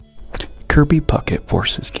Kirby Puckett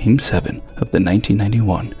forces Game 7 of the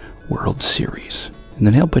 1991 World Series. In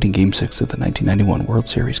the nail-biting Game 6 of the 1991 World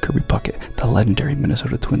Series, Kirby Puckett, the legendary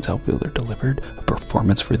Minnesota Twins outfielder, delivered a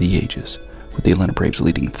performance for the ages. With the Atlanta Braves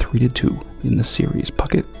leading 3-2 in the series,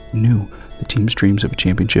 Puckett knew the team's dreams of a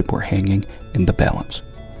championship were hanging in the balance.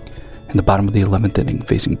 In the bottom of the 11th inning,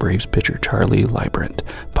 facing Braves pitcher Charlie Leibrandt,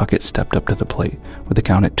 Puckett stepped up to the plate. With the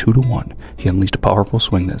count at 2-1, he unleashed a powerful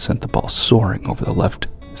swing that sent the ball soaring over the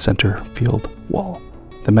left-centerfield wall.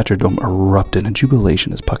 The Metrodome erupted in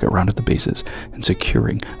jubilation as Puckett rounded the bases and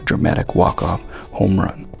securing a dramatic walk-off home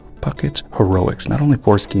run. Puckett's heroics not only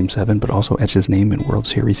forced Game 7, but also etched his name in World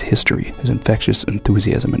Series history. His infectious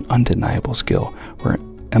enthusiasm and undeniable skill were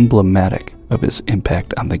emblematic of his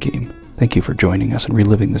impact on the game. Thank you for joining us and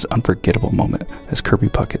reliving this unforgettable moment as Kirby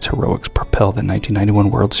Puckett's heroics propel the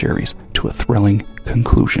 1991 World Series to a thrilling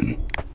conclusion.